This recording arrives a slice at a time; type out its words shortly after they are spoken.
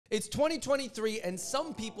It's 2023, and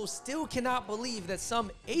some people still cannot believe that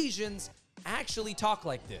some Asians actually talk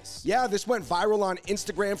like this. Yeah, this went viral on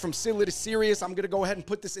Instagram from silly to serious. I'm gonna go ahead and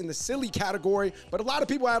put this in the silly category, but a lot of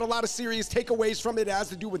people had a lot of serious takeaways from it. It has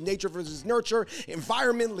to do with nature versus nurture,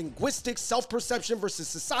 environment, linguistics, self-perception versus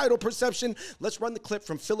societal perception. Let's run the clip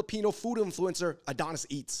from Filipino food influencer Adonis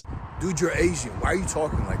Eats. Dude, you're Asian. Why are you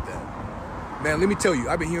talking like that? Man, let me tell you,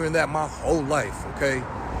 I've been hearing that my whole life, okay?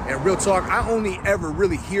 And real talk, I only ever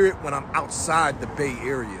really hear it when I'm outside the Bay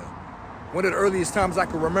Area. One of the earliest times I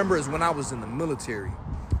can remember is when I was in the military.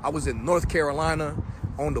 I was in North Carolina.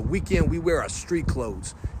 On the weekend, we wear our street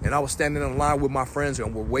clothes. And I was standing in line with my friends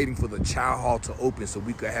and we're waiting for the chow hall to open so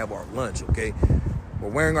we could have our lunch, okay? We're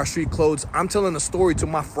wearing our street clothes. I'm telling a story to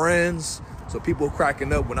my friends, so people are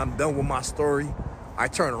cracking up. When I'm done with my story, I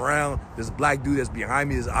turn around, this black dude that's behind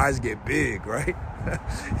me, his eyes get big, right?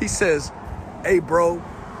 He says, "Hey, bro,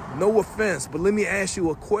 no offense, but let me ask you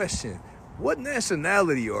a question. What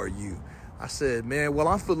nationality are you?" I said, "Man, well,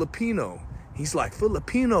 I'm Filipino." He's like,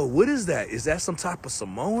 "Filipino, what is that? Is that some type of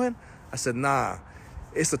Samoan?" I said, "Nah,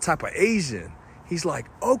 it's a type of Asian." He's like,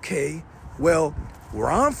 "Okay, well, where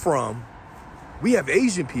I'm from, we have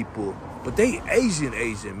Asian people, but they Asian,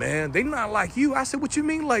 man. They not like you." I said, "What you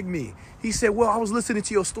mean like me?" He said, "Well, I was listening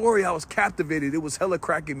to your story. I was captivated. It was hella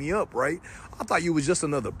cracking me up, right? I thought you was just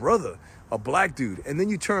another brother, a black dude. And then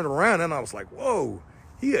you turned around and I was like, whoa,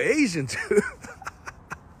 he an Asian dude."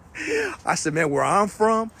 I said, "Man, where I'm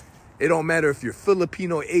from, it don't matter if you're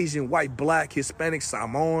Filipino, Asian, white, black, Hispanic,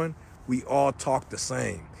 Samoan, we all talk the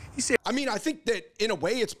same." He said, I mean, I think that in a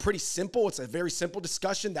way it's pretty simple. It's a very simple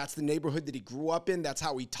discussion. That's the neighborhood that he grew up in. That's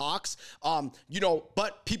how he talks.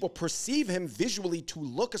 But people perceive him visually to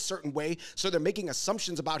look a certain way, so they're making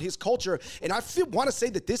assumptions about his culture. And I want to say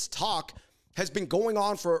that this talk has been going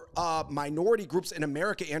on for minority groups in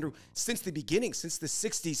America, Andrew, since the beginning, since the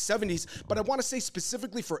 60s, 70s. But I want to say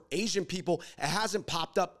specifically for Asian people, it hasn't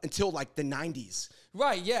popped up until like the 90s.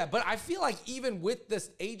 Right, yeah, but I feel like even with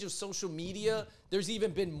this age of social media, there's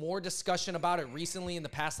even been more discussion about it recently in the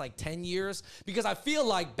past like 10 years, because I feel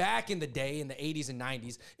like back in the day, in the 80s and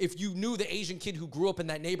 90s, if you knew the Asian kid who grew up in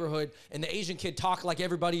that neighborhood and the Asian kid talked like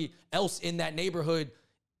everybody else in that neighborhood,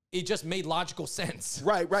 it just made logical sense.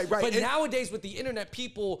 Right. But nowadays with the internet,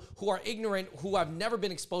 people who are ignorant, who have never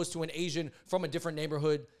been exposed to an Asian from a different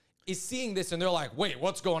neighborhood, is seeing this and they're like, wait,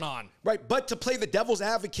 what's going on? Right, but to play the devil's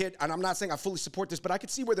advocate, and I'm not saying I fully support this, but I can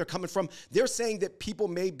see where they're coming from. They're saying that people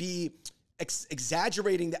may be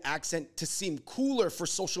exaggerating the accent to seem cooler for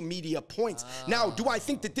social media points. Now, do I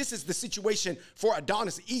think that this is the situation for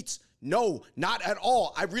Adonis Eats? No, not at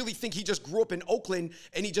all. I really think he just grew up in Oakland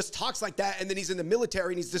and he just talks like that, and then he's in the military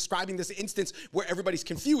and he's describing this instance where everybody's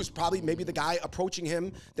confused. Probably maybe the guy approaching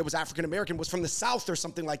him that was African-American was from the South or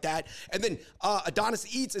something like that. And then Adonis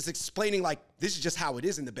Eats is explaining like, this is just how it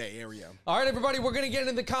is in the Bay Area. All right, everybody, we're going to get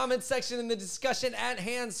into the comment section and the discussion at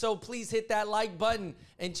hand, so please hit that like button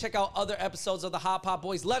and check out other episodes of the Hot Pot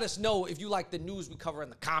Boys. Let us know if you like the news we cover in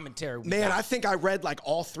the commentary. Man, I think I read like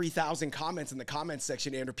all 3,000 comments in the comment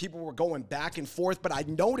section, Andrew. People were going back and forth, but I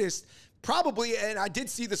noticed probably, and I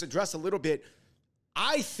did see this addressed a little bit,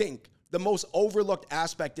 I think the most overlooked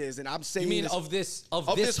aspect is, and I'm saying you mean this,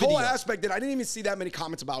 of this whole aspect that I didn't even see that many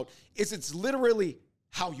comments about, is it's literally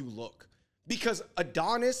how you look. Because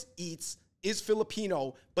Adonis Eats is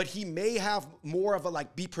Filipino, but he may have more of a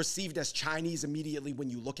like be perceived as Chinese immediately when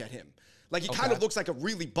you look at him. Like he kind of looks like a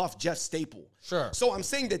really buff Jeff Staple. Sure. So I'm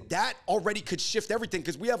saying that already could shift everything,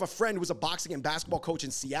 because we have a friend who's a boxing and basketball coach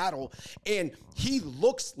in Seattle, and he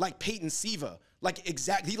looks like Peyton Siva. Like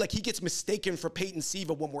exactly, like he gets mistaken for Peyton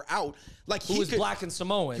Siva when we're out. Like who was black and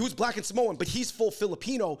Samoan. He was black and Samoan, but he's full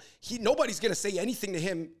Filipino. Nobody's gonna say anything to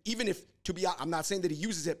him, even if, to be honest, I'm not saying that he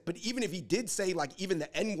uses it, but even if he did say like even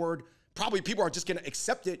the N-word, probably people are just gonna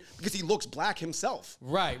accept it because he looks black himself.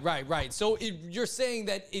 Right. So you're saying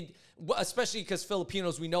that especially because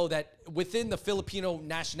Filipinos, we know that within the Filipino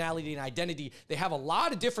nationality and identity, they have a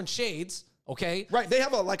lot of different shades. Okay. Right. They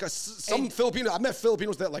have some Filipino. I've met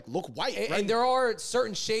Filipinos that like look white. Right? And there are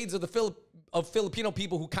certain shades of Filipino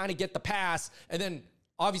people who kind of get the pass, and then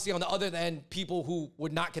obviously on the other end, people who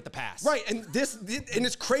would not get the pass. Right. And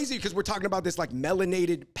it's crazy because we're talking about this like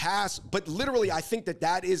melanated pass, but literally I think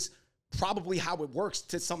that is probably how it works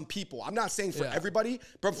to some people. I'm not saying for everybody,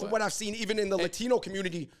 but from what I've seen, even in the Latino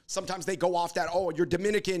community, sometimes they go off that, oh, you're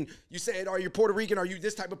Dominican, you say it, are you Puerto Rican, are you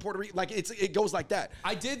this type of Puerto Rican? Like it goes like that.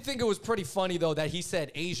 I did think it was pretty funny though that he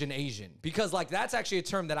said Asian, because like that's actually a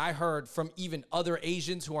term that I heard from even other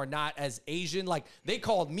Asians who are not as Asian. Like they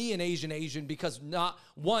called me an Asian because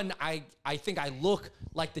I think I look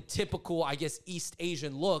like the typical, I guess, East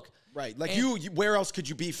Asian look. Right. Like you, where else could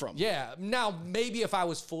you be from? Yeah. Now, maybe if I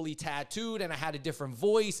was fully tattooed and I had a different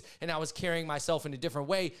voice and I was carrying myself in a different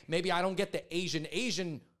way, maybe I don't get the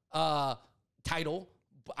Asian title.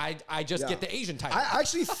 I just get the Asian title. I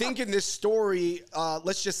actually think in this story,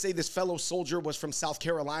 let's just say this fellow soldier was from South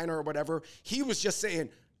Carolina or whatever. He was just saying,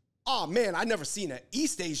 oh man, I never seen an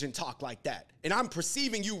East Asian talk like that. And I'm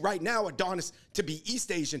perceiving you right now, Adonis, to be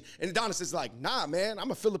East Asian. And Adonis is like, nah, man,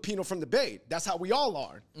 I'm a Filipino from the Bay. That's how we all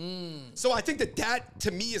are. So I think that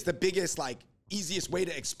to me is the biggest, like, easiest way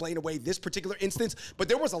to explain away this particular instance. But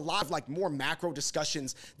there was a lot of like more macro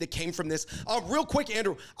discussions that came from this. Real quick,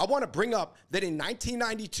 Andrew, I want to bring up that in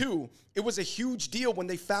 1992, it was a huge deal when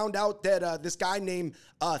they found out that this guy named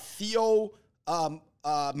Theo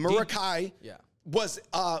Murakai was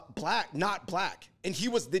not black. And he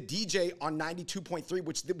was the DJ on 92.3,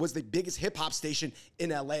 which was the biggest hip hop station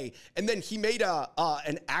in LA. And then he made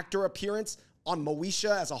an actor appearance on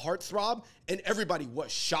Moesha as a heartthrob, and everybody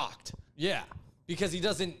was shocked. Yeah, because he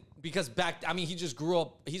just grew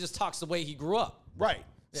up, he just talks the way he grew up. Right.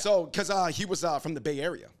 Yeah. So, because he was from the Bay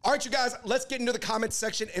Area. All right, you guys, let's get into the comments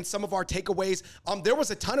section and some of our takeaways. There was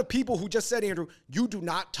a ton of people who just said, Andrew, you do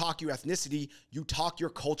not talk your ethnicity, you talk your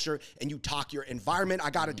culture, and you talk your environment.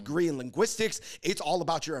 I got a degree in linguistics. It's all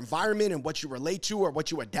about your environment and what you relate to or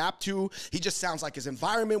what you adapt to. He just sounds like his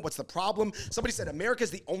environment. What's the problem? Somebody said, America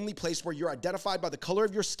is the only place where you're identified by the color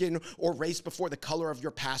of your skin or race before the color of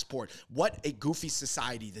your passport. What a goofy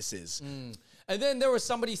society this is. And then there was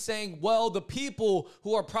somebody saying, well, the people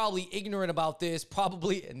who are probably ignorant about this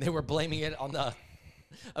and they were blaming it on the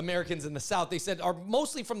Americans in the South, they said, are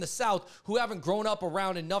mostly from the South who haven't grown up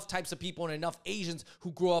around enough types of people and enough Asians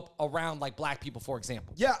who grew up around like black people, for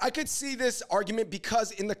example. Yeah, I could see this argument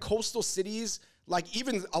because in the coastal cities, like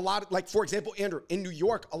even a lot of, like, for example, Andrew, in New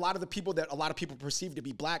York, a lot of the people that a lot of people perceive to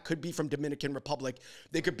be black could be from Dominican Republic.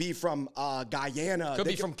 They could be from Guyana. Could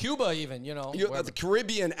be from Cuba even, the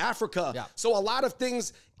Caribbean, Africa. Yeah. So a lot of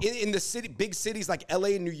things in the big cities like LA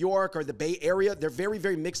and New York or the Bay Area, they're very,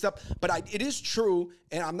 very mixed up. But it is true,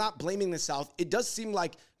 and I'm not blaming the South. It does seem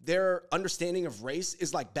like their understanding of race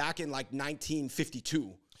is like back in like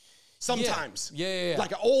 1952. Sometimes. Yeah.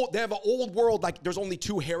 Like they have an old world, like there's only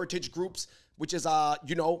two heritage groups, which is,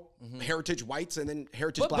 heritage whites and then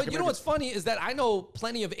heritage black But you know what's funny is that I know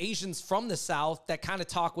plenty of Asians from the South that kind of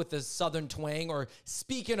talk with a Southern twang or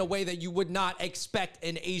speak in a way that you would not expect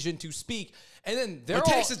an Asian to speak. And then they're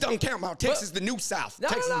Texas don't count, Mount. Texas is the new South. No.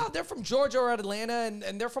 They're from Georgia or Atlanta,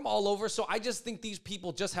 and they're from all over. So I just think these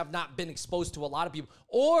people just have not been exposed to a lot of people.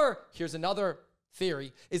 Or here's another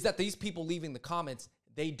theory, is that these people leaving the comments,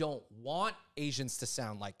 they don't want Asians to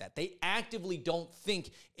sound like that. They actively don't think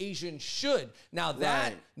Asians should. Now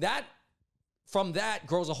from that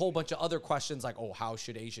grows a whole bunch of other questions like, oh, how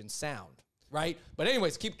should Asians sound? Right? But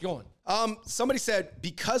anyways, keep going. Somebody said,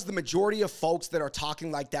 because the majority of folks that are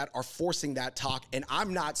talking like that are forcing that talk, and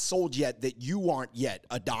I'm not sold yet that you aren't yet,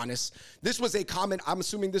 Adonis. This was a comment, I'm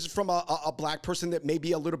assuming this is from a black person that may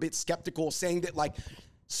be a little bit skeptical, saying that like,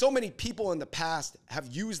 so many people in the past have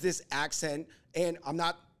used this accent, and I'm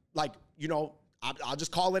not like, I'll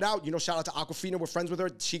just call it out. Shout out to Aquafina. We're friends with her.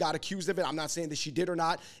 She got accused of it. I'm not saying that she did or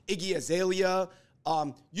not. Iggy Azalea,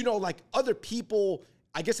 like other people,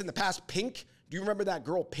 I guess in the past, Pink. Do you remember that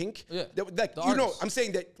girl, Pink? Yeah. I'm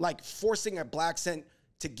saying that like forcing a black accent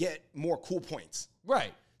to get more cool points.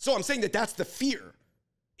 Right. So I'm saying that that's the fear,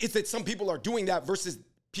 is that some people are doing that versus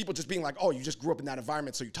people just being like, oh, you just grew up in that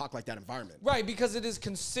environment, so you talk like that environment. Right, because it is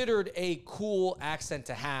considered a cool accent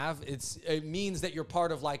to have. It means that you're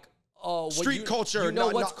part of like street culture.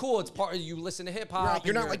 What's cool. It's part of, you listen to hip hop. Right,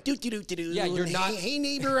 you're not like do. Yeah, you're not. Hey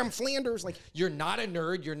neighbor, I'm Flanders. Like you're not a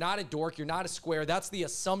nerd. You're not a dork. You're not a square. That's the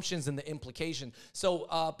assumptions and the implication. So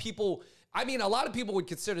a lot of people would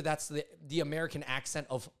consider that's the American accent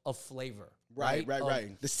of flavor. Right.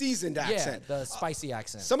 The seasoned accent. Yeah, the spicy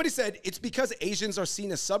accent. Somebody said it's because Asians are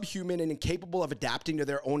seen as subhuman and incapable of adapting to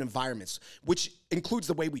their own environments, which includes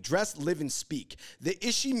the way we dress, live, and speak. The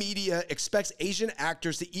Ishi media expects Asian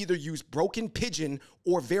actors to either use broken pidgin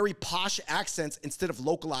or very posh accents instead of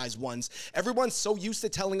localized ones. Everyone's so used to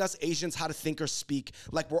telling us Asians how to think or speak,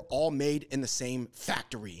 like we're all made in the same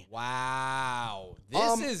factory. Wow.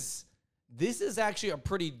 This is actually a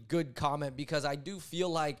pretty good comment, because I do feel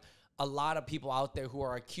like a lot of people out there who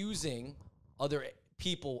are accusing other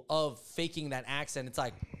people of faking that accent. It's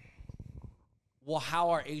like, well, how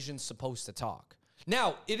are Asians supposed to talk?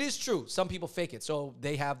 Now, it is true. Some people fake it. So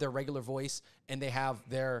they have their regular voice and they have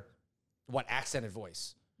their, accented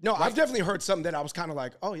voice. No, right? I've definitely heard some that I was kind of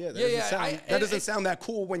like, oh, yeah, that doesn't sound that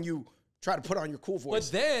cool when you try to put on your cool voice.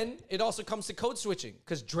 But then it also comes to code switching,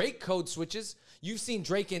 because Drake code switches. You've seen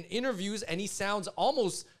Drake in interviews, and he sounds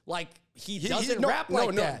almost like he doesn't rap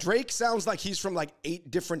like that. Drake sounds like he's from like 8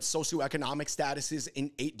 different socioeconomic statuses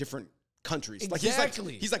in 8 different countries.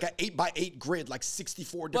 Exactly. Like he's like an 8x8 grid, like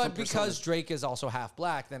 64 different. But because personas. Drake is also half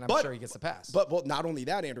black, then I'm sure he gets the pass. But well, not only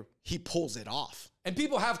that, Andrew, he pulls it off. And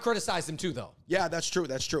people have criticized him too, though. Yeah, that's true.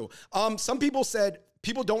 That's true. Some people said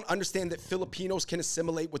people don't understand that Filipinos can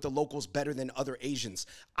assimilate with the locals better than other Asians.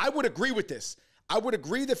 I would agree with this. I would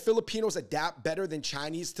agree that Filipinos adapt better than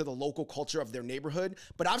Chinese to the local culture of their neighborhood,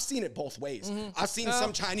 but I've seen it both ways. I've seen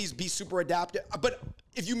some Chinese be super adaptive, but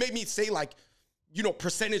if you made me say like, you know,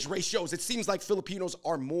 percentage ratios, it seems like Filipinos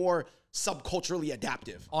are more subculturally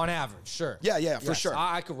adaptive. On average, sure. Yeah, for sure.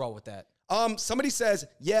 I could roll with that. Somebody says,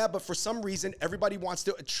 yeah, but for some reason, everybody wants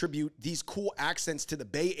to attribute these cool accents to the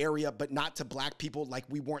Bay Area, but not to black people, like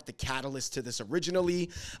we weren't the catalyst to this originally.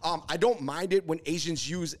 I don't mind it when Asians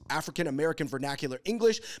use African-American vernacular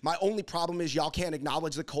English. My only problem is y'all can't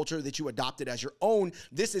acknowledge the culture that you adopted as your own.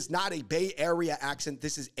 This is not a Bay Area accent.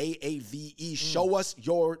 This is AAVE. Show us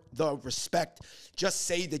the respect. Just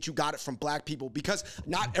say that you got it from black people, because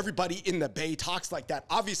not everybody in the Bay talks like that.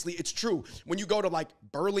 Obviously, it's true. When you go to like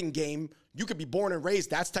Burlingame, you could be born and raised.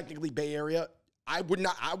 That's technically Bay Area. I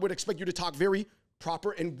would expect you to talk very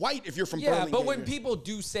proper and white if you're from Burlingame. Yeah, but when people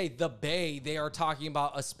do say the Bay, they are talking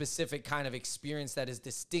about a specific kind of experience that is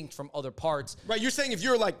distinct from other parts. Right, you're saying if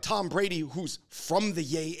you're like Tom Brady, who's from the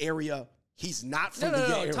Yay area, he's not from the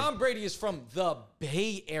Yay area. Tom Brady is from the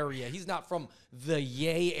Bay Area. He's not from the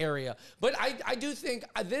Yay area. But I do think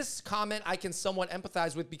this comment I can somewhat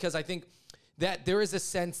empathize with, because I think that there is a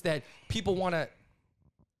sense that people want to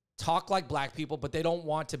talk like black people, but they don't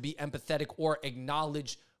want to be empathetic or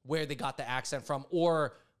acknowledge where they got the accent from,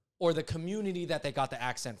 or the community that they got the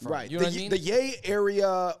accent from. Right. You know what I mean? The Yay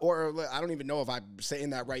area, or I don't even know if I'm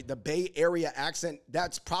saying that right, the Bay Area accent,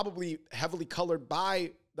 that's probably heavily colored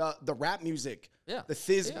by the rap music. Yeah. The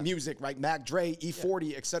Fizz music, right? Mac Dre,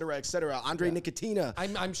 E40, et cetera, Andre Nicotina.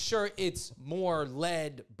 I'm sure it's more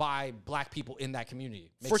led by black people in that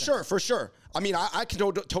community. For sure. I mean, I can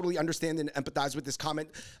totally understand and empathize with this comment.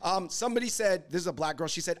 Somebody said, this is a black girl,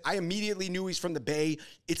 she said, I immediately knew he's from the Bay.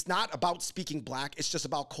 It's not about speaking black, it's just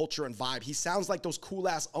about culture and vibe. He sounds like those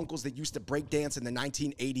cool-ass uncles that used to break dance in the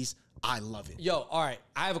 1980s. I love it. Yo, all right,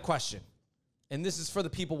 I have a question. And this is for the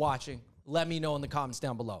people watching. Let me know in the comments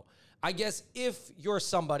down below. I guess if you're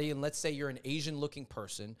somebody, and let's say you're an Asian-looking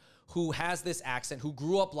person who has this accent, who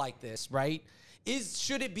grew up like this, right?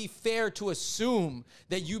 Should it be fair to assume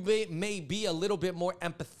that you may be a little bit more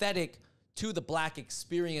empathetic to the black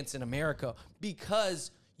experience in America because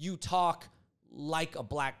you talk like a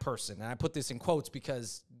black person? And I put this in quotes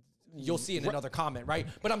because you'll see it in another comment, right?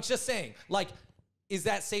 But I'm just saying, like, is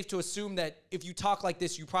that safe to assume that if you talk like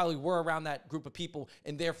this, you probably were around that group of people,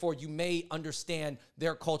 and therefore you may understand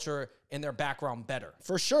their culture and their background better?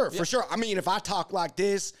 For sure, for sure. I mean, if I talk like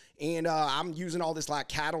this and I'm using all this like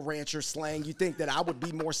cattle rancher slang, you think that I would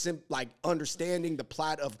be more like understanding the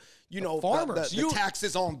plot of, you know, farmers. The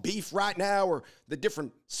taxes on beef right now, or the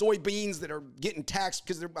different soybeans that are getting taxed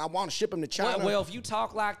because I want to ship them to China. Well, if you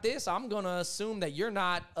talk like this, I'm going to assume that you're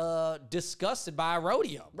not disgusted by a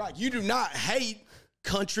rodeo. Right. You do not hate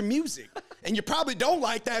country music. And you probably don't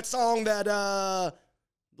like that song that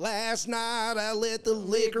last night I let the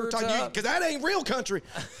liquor talk, because that ain't real country.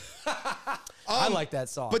 I like that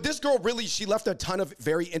song. But this girl really, she left a ton of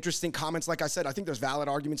very interesting comments. Like I said, I think there's valid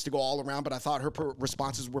arguments to go all around, but I thought her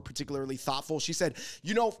responses were particularly thoughtful. She said,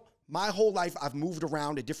 you know, my whole life, I've moved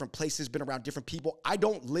around to different places, been around different people. I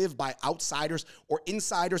don't live by outsiders or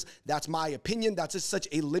insiders. That's my opinion. That's just such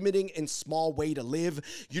a limiting and small way to live.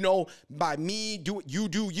 You know, by me, you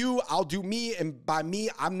do you, I'll do me. And by me,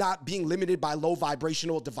 I'm not being limited by low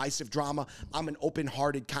vibrational divisive drama. I'm an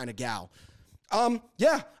open-hearted kind of gal.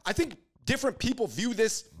 Yeah, I think different people view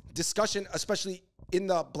this discussion, especially in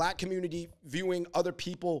the black community, viewing other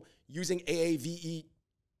people using AAVE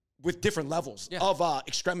with different levels of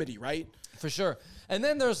extremity, right? For sure. And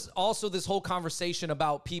then there's also this whole conversation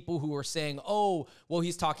about people who are saying, oh, well,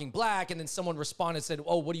 he's talking black. And then someone responded and said,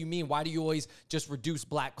 oh, what do you mean? Why do you always just reduce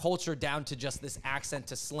black culture down to just this accent,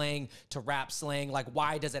 to slang, to rap slang? Like,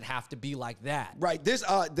 why does it have to be like that? Right. This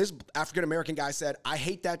African-American guy said, I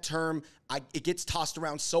hate that term. It gets tossed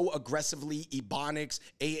around so aggressively, Ebonics,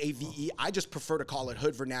 AAVE. I just prefer to call it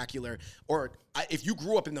hood vernacular. Or if you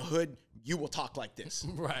grew up in the hood, you will talk like this.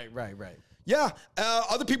 Right. Yeah.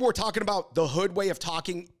 Other people were talking about the hood way of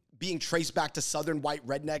talking being traced back to southern white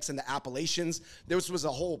rednecks and the Appalachians. This was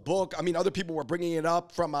a whole book. I mean, other people were bringing it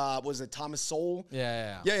up from, was it Thomas Sowell?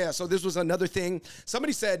 Yeah. So this was another thing.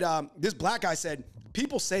 Somebody said, this black guy said,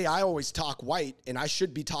 people say I always talk white and I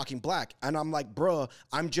should be talking black. And I'm like, bruh,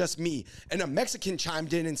 I'm just me. And a Mexican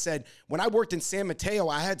chimed in and said, when I worked in San Mateo,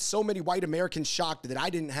 I had so many white Americans shocked that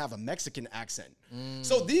I didn't have a Mexican accent.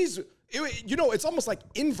 So these, you know, it's almost like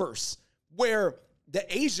inverse, where the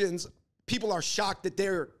Asians, people are shocked that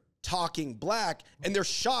they're talking black, and they're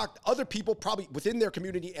shocked other people probably within their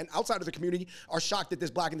community and outside of the community are shocked that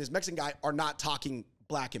this black and this Mexican guy are not talking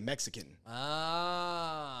black and Mexican.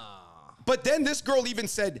 But then this girl even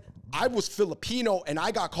said, I was Filipino and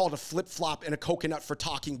I got called a flip-flop and a coconut for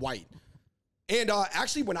talking white. And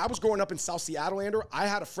actually, when I was growing up in South Seattle, Andrew, I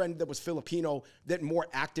had a friend that was Filipino that more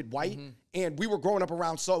acted white. And we were growing up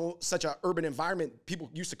around such an urban environment, people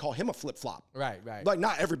used to call him a flip-flop. Right. Like,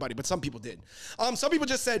 not everybody, but some people did. Some people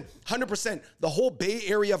just said, 100%, the whole Bay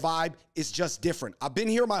Area vibe is just different. I've been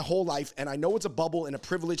here my whole life, and I know it's a bubble and a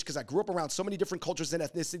privilege because I grew up around so many different cultures and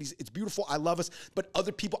ethnicities. It's beautiful. I love us. But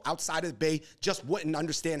other people outside of the Bay just wouldn't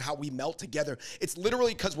understand how we melt together. It's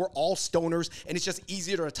literally because we're all stoners, and it's just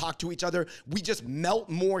easier to talk to each other. We just melt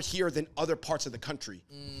more here than other parts of the country.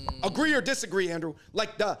 Agree or disagree, Andrew?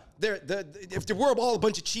 Like, if there were all a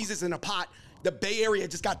bunch of cheeses in a pot, the Bay Area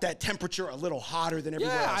just got that temperature a little hotter than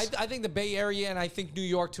everywhere else. I think the Bay Area and I think New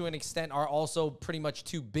York to an extent are also pretty much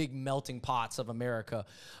two big melting pots of America.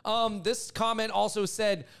 This comment also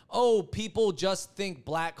said, oh, people just think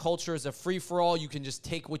black culture is a free-for-all. You can just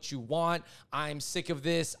take what you want. I'm sick of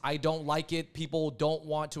this. I don't like it. People don't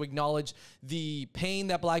want to acknowledge the pain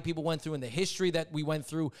that black people went through and the history that we went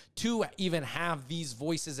through to even have these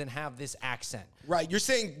voices and have this accent. Right. You're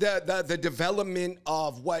saying the development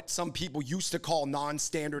of what some people used to call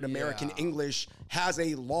non-standard American English has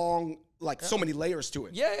a long, like, so many layers to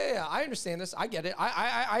it. Yeah. I understand this. I get it.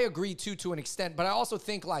 I agree too, to an extent, but I also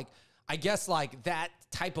think, like, I guess, like, that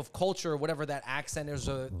type of culture, whatever that accent is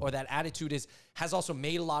or that attitude is, has also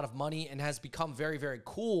made a lot of money and has become very, very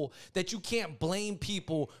cool, that you can't blame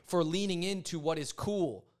people for leaning into what is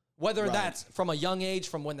cool. Whether that's from a young age,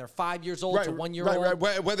 from when they're 5 years old to 1 year old.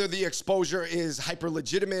 Whether the exposure is hyper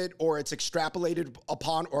legitimate or it's extrapolated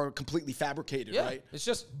upon or completely fabricated, right? It's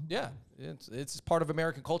just, it's part of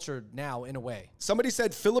American culture now in a way. Somebody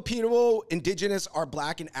said Filipino indigenous are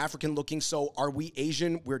black and African looking, so are we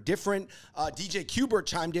Asian? We're different. DJ Qbert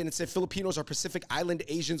chimed in and said Filipinos are Pacific Island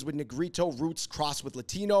Asians with Negrito roots crossed with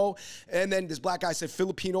Latino. And then this black guy said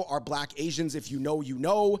Filipino are black Asians. If you know, you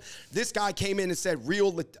know. This guy came in and said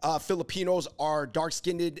real Filipinos are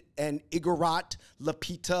dark-skinned and Igorot,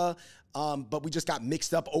 Lapita, but we just got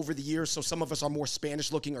mixed up over the years. So some of us are more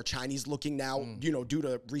Spanish-looking or Chinese-looking now, you know, due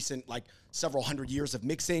to recent, like, several hundred years of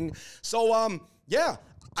mixing. So, yeah,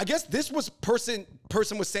 I guess this was person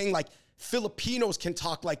was saying, like, Filipinos can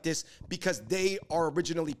talk like this because they are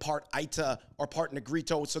originally part Aita or part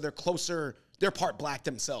Negrito, so they're closer, they're part black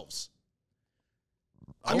themselves.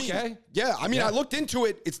 I mean, I looked into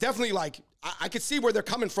it. It's definitely like, I could see where they're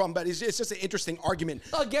coming from, but it's just an interesting argument.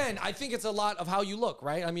 Again, I think it's a lot of how you look,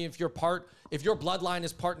 right? I mean, if your bloodline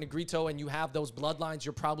is part Negrito and you have those bloodlines,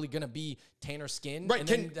 you're probably going to be tanner skin. Right.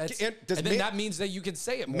 And then that means that you can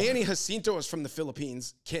say it more. Manny Jacinto is from the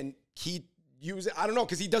Philippines. Can he use it? I don't know,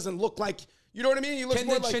 because he doesn't look like, you know what I mean? He looks can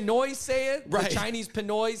more the like Chinoy say it? Right. The Chinese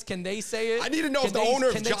Pinoys, can they say it? I need to know if the owner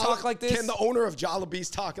of talk like this? Can the owner of Jollibee's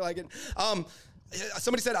talk like it?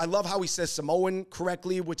 Somebody said, I love how he says Samoan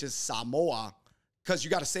correctly, which is Samoa, because you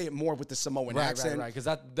got to say it more with the Samoan accent. Right,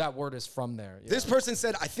 because that word is from there. Yeah. This person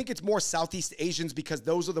said, I think it's more Southeast Asians because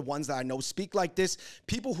those are the ones that I know speak like this.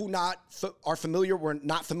 People who were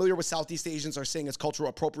not familiar with Southeast Asians are saying it's cultural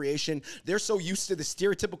appropriation. They're so used to the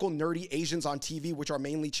stereotypical nerdy Asians on TV, which are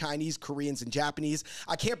mainly Chinese, Koreans, and Japanese.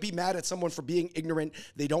 I can't be mad at someone for being ignorant.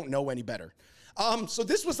 They don't know any better. So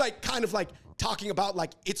this was like kind of like talking about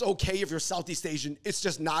like it's okay if you're Southeast Asian. It's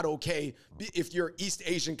just not okay if you're East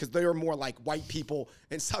Asian because they are more like white people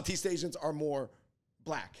and Southeast Asians are more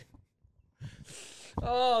black.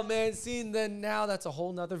 Oh man, now that's a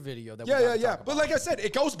whole nother video that yeah. But like I said,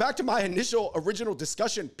 it goes back to my original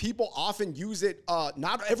discussion. People often use it,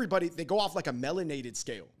 not everybody, they go off like a melanated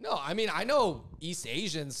scale. No, I mean, I know East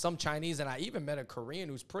Asians, some Chinese, and I even met a Korean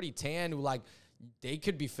who's pretty tan who like they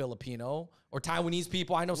could be Filipino or Taiwanese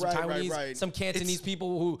people. I know some Taiwanese, some Cantonese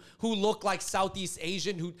people who look like Southeast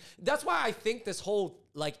Asian. That's why I think this whole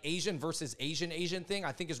like Asian versus Asian thing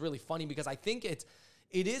I think is really funny because I think it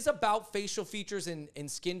is about facial features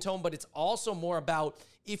and skin tone, but it's also more about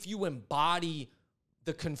if you embody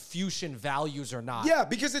the Confucian values or not. Yeah,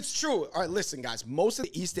 because it's true. All right, listen, guys. Most of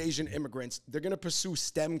the East Asian immigrants, they're going to pursue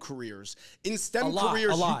STEM careers. In STEM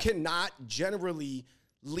careers, you cannot generally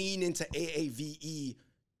lean into AAVE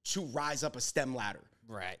to rise up a STEM ladder.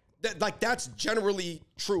 Right. That's generally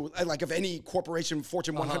true, like of any corporation,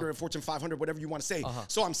 Fortune 100, Fortune 500, whatever you want to say.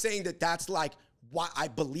 So I'm saying that's like why I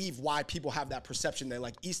believe why people have that perception that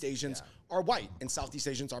like East Asians are white and Southeast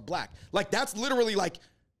Asians are black. Like that's literally like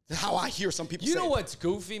how I hear some people say. You know what's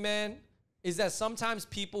goofy, man? Is that sometimes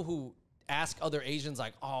people who ask other Asians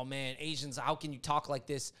like, oh man, Asians, how can you talk like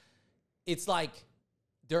this? It's like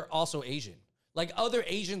they're also Asian. Like other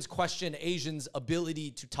Asians question Asians'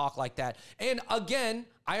 ability to talk like that. And again,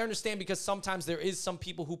 I understand because sometimes there is some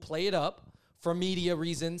people who play it up for media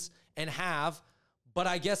reasons and but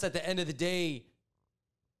I guess at the end of the day,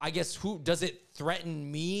 I guess who does it threaten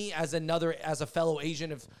me as a fellow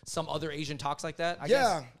Asian if some other Asian talks like that? I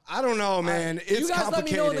guess. I don't know, man. It's you guys complicated. let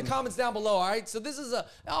me know in the comments down below, all right? So this is an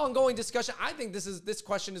ongoing discussion. I think this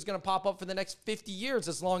question is going to pop up for the next 50 years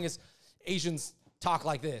as long as Asians talk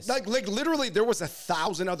like this. Like literally, there was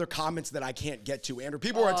 1,000 other comments that I can't get to, Andrew.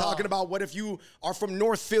 People are talking about what if you are from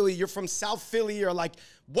North Philly, you're from South Philly, or like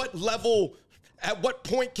what level, at what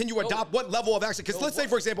point can you adopt what level of accent? Because let's say,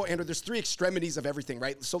 for example, Andrew, there's 3 extremities of everything,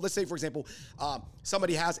 right? So let's say, for example,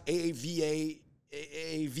 somebody has AAVE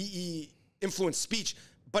influenced speech,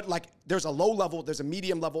 but like there's a low level, there's a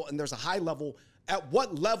medium level, and there's a high level. At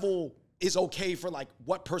what level is okay for like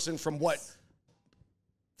what person from what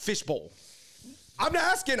fishbowl? I'm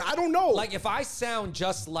asking. I don't know. Like if I sound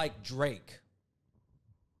just like Drake,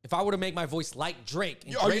 if I were to make my voice like Drake.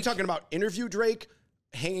 Are you talking about interview Drake,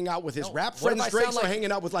 hanging out with his rap friends Drake, or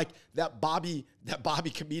hanging out with like that Bobby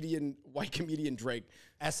comedian, white comedian Drake?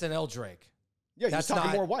 SNL Drake. Yeah, he's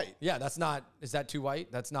talking more white. Yeah, that's not, is that too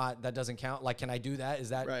white? That doesn't count. Like, can I do that? Is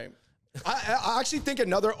that right? I actually think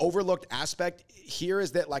another overlooked aspect here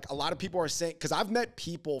is that like a lot of people are saying, because I've met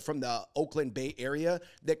people from the Oakland Bay area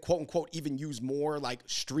that quote unquote even use more like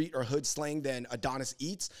street or hood slang than Adonis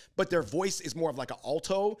Eats, but their voice is more of like an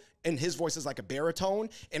alto and his voice is like a baritone.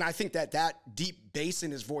 And I think that deep bass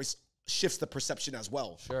in his voice shifts the perception as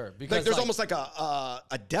well. Sure. Because like, there's almost like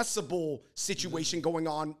a decibel situation going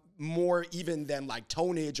on more even than like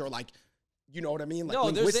tonage or like, you know what I mean? Like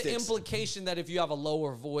no, there's the implication that if you have a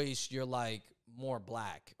lower voice, you're like more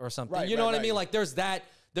black or something. Right, you know what I mean? Like there's that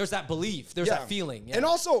belief, there's that feeling. Yeah. And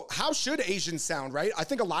also, how should Asians sound, right? I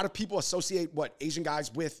think a lot of people associate Asian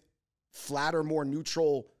guys with flatter, more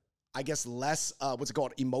neutral, I guess less, what's it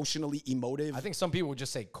called? Emotionally emotive. I think some people would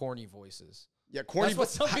just say corny voices. Yeah, corny. That's what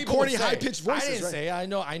some people corny, high-pitched voices. I didn't say.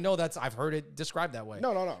 I know that's. I've heard it described that way.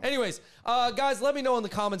 No. Anyways, guys, let me know in the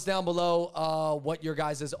comments down below what your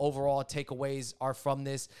guys' overall takeaways are from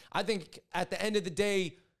this. I think at the end of the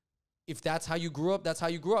day, if that's how you grew up, that's how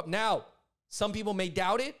you grew up. Now, some people may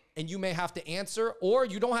doubt it, and you may have to answer, or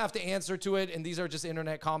you don't have to answer to it. And these are just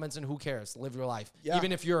internet comments, and who cares? Live your life,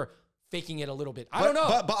 even if you're faking it a little bit. I don't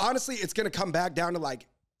know. But honestly, it's gonna come back down to like,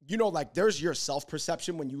 you know, like there's your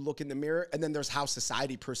self-perception when you look in the mirror, and then there's how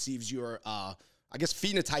society perceives your, I guess,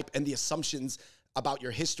 phenotype and the assumptions about your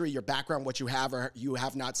history, your background, what you have or you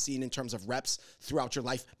have not seen in terms of reps throughout your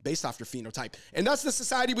life based off your phenotype. And that's the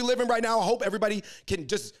society we live in right now. I hope everybody can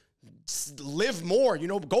just live more, you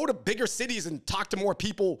know, go to bigger cities and talk to more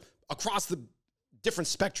people across the different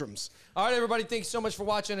spectrums. All right, everybody, thanks so much for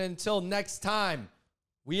watching. Until next time,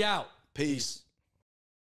 we out. Peace.